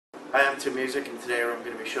Hi, I'm Tim Music, and today I'm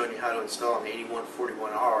going to be showing you how to install an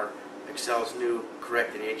 8141R Accel's new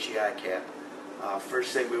corrected HEI cap.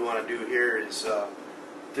 First thing we want to do here is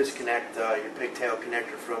disconnect your pigtail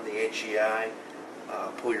connector from the HEI,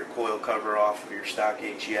 pull your coil cover off of your stock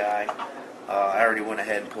HEI. I already went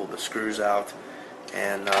ahead and pulled the screws out,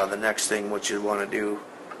 and the next thing what you want to do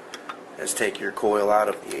is take your coil out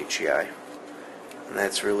of the HEI, and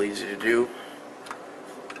that's real easy to do.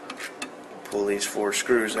 Pull these 4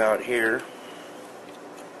 screws out here.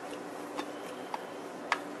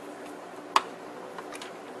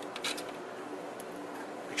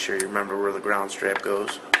 Make sure you remember where the ground strap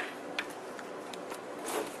goes.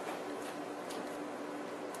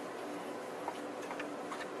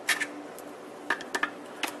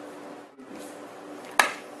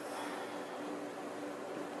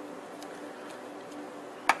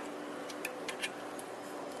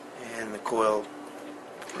 And the coil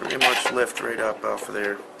pretty much lift right up off of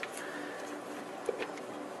there.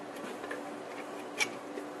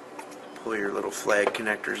 Pull your little flag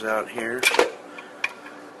connectors out here,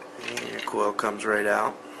 and your coil comes right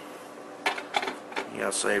out. You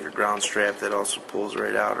also have your ground strap that also pulls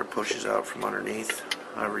right out or pushes out from underneath,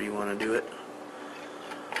 however you want to do it.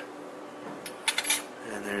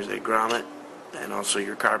 And there's a grommet and also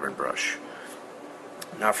your carbon brush.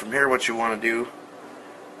 Now from here what you want to do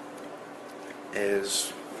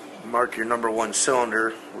is mark your number 1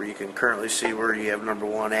 cylinder where you can currently see where you have number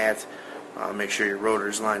 1 at. Make sure your rotor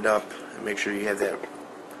is lined up and make sure you have that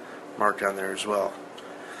marked on there as well.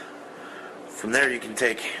 From there you can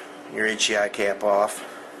take your HEI cap off,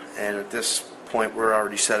 and at this point we're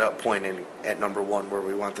already set up pointing at number 1 where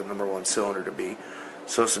we want the number 1 cylinder to be.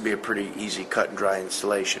 So this will be a pretty easy cut and dry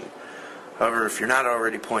installation. However, if you're not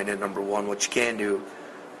already pointing at number 1, what you can do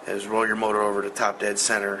is roll your motor over to top dead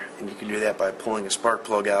center, and you can do that by pulling a spark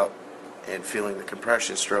plug out and feeling the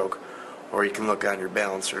compression stroke, or you can look on your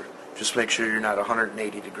balancer. Just make sure you're not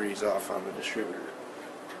 180 degrees off on the distributor.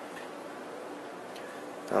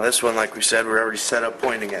 Now this one, like we said, we're already set up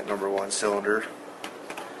pointing at number 1 cylinder.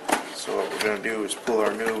 So what we're going to do is pull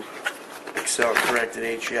our new Accel corrected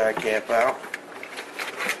HEI cap out.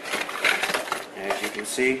 And as you can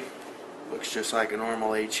see, looks just like a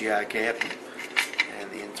normal HEI cap.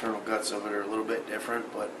 The internal guts of it are a little bit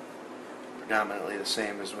different, but predominantly the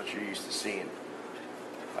same as what you're used to seeing.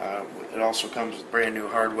 It also comes with brand new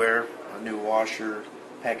hardware, a new washer,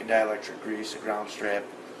 pack of dielectric grease, a ground strap,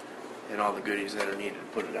 and all the goodies that are needed to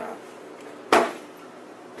put it on.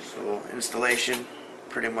 So installation,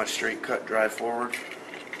 pretty much straight cut, dry forward.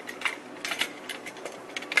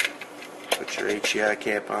 Put your HEI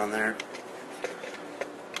cap on there.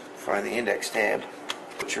 Find the index tab.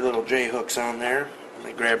 Put your little J hooks on there.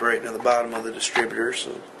 They grab right into the bottom of the distributor,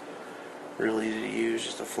 so real easy to use,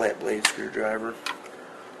 just a flat blade screwdriver.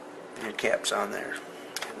 And your cap's on there.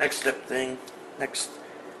 Next thing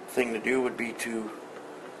to do would be to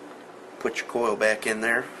put your coil back in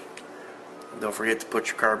there. And don't forget to put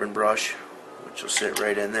your carbon brush, which will sit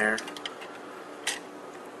right in there.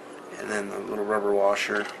 And then the little rubber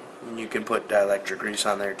washer. And you can put dielectric grease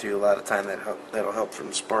on there too. A lot of time that'll help from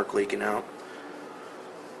the spark leaking out.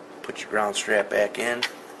 Put your ground strap back in,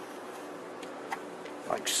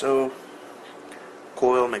 like so.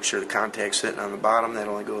 Coil, make sure the contact's sitting on the bottom. That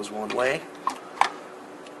only goes one way.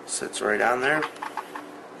 Sits right on there.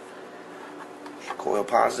 Coil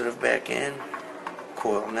positive back in.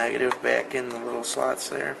 Coil negative back in the little slots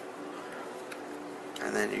there.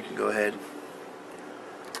 And then you can go ahead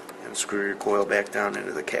and screw your coil back down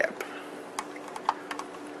into the cap.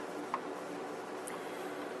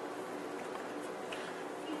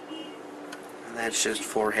 And that's just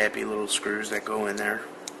 4 happy little screws that go in there.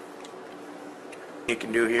 What you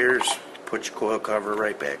can do here is put your coil cover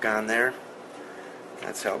right back on there.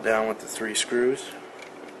 That's held down with the 3 screws.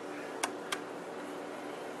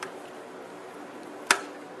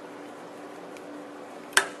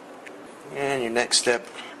 And your next step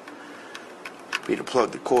would be to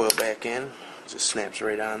plug the coil back in. It just snaps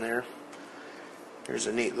right on there. There's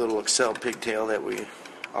a neat little Accel pigtail that we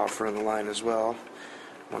offer in the line as well.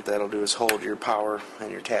 What that'll do is hold your power and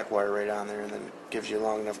your tack wire right on there, and then it gives you a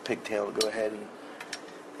long enough pigtail to go ahead and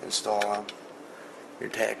install your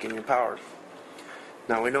tack and your power.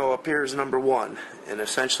 Now we know up here is number 1, and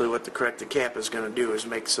essentially what the corrected cap is going to do is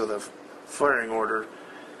make so the firing order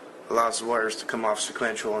allows the wires to come off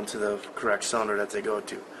sequential into the correct cylinder that they go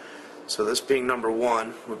to. So this being number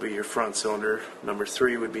 1 would be your front cylinder, number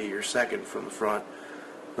 3 would be your second from the front,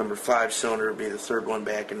 number 5 cylinder would be the third one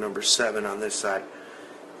back, and number 7 on this side.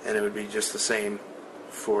 And it would be just the same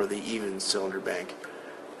for the even cylinder bank.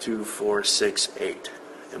 2, 4, 6, 8.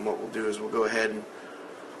 And what we'll do is we'll go ahead and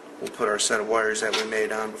we'll put our set of wires that we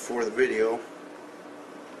made on before the video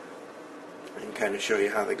and kind of show you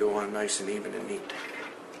how they go on nice and even and neat.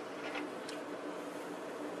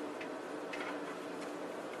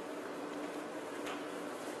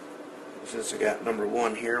 Since I got number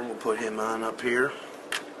 1 here, we'll put him on up here.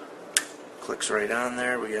 Clicks right on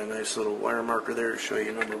there. We got a nice little wire marker there to show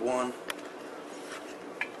you number 1. And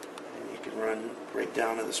you can run right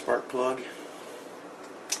down to the spark plug.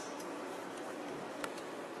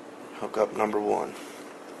 Hook up number 1.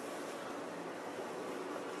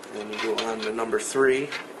 Then you go on to number 3.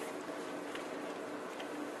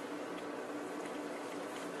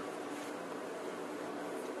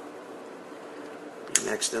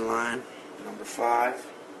 Next in line, number 5.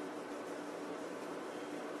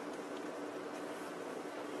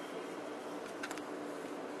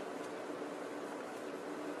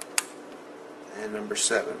 And number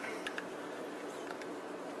 7.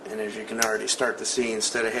 And as you can already start to see,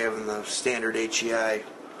 instead of having the standard HEI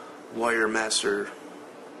wire mess or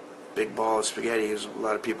big ball of spaghetti, as a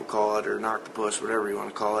lot of people call it, or an octopus, whatever you want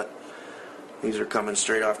to call it, these are coming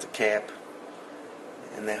straight off the cap,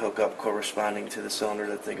 and they hook up corresponding to the cylinder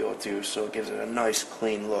that they go to, so it gives it a nice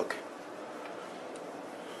clean look.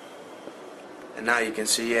 And now you can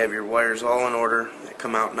see you have your wires all in order. They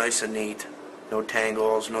come out nice and neat. No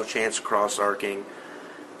tangles, no chance of cross arcing.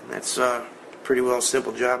 And that's pretty well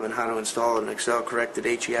simple job on how to install an Accel corrected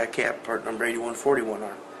HEI cap, part number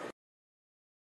 8141R.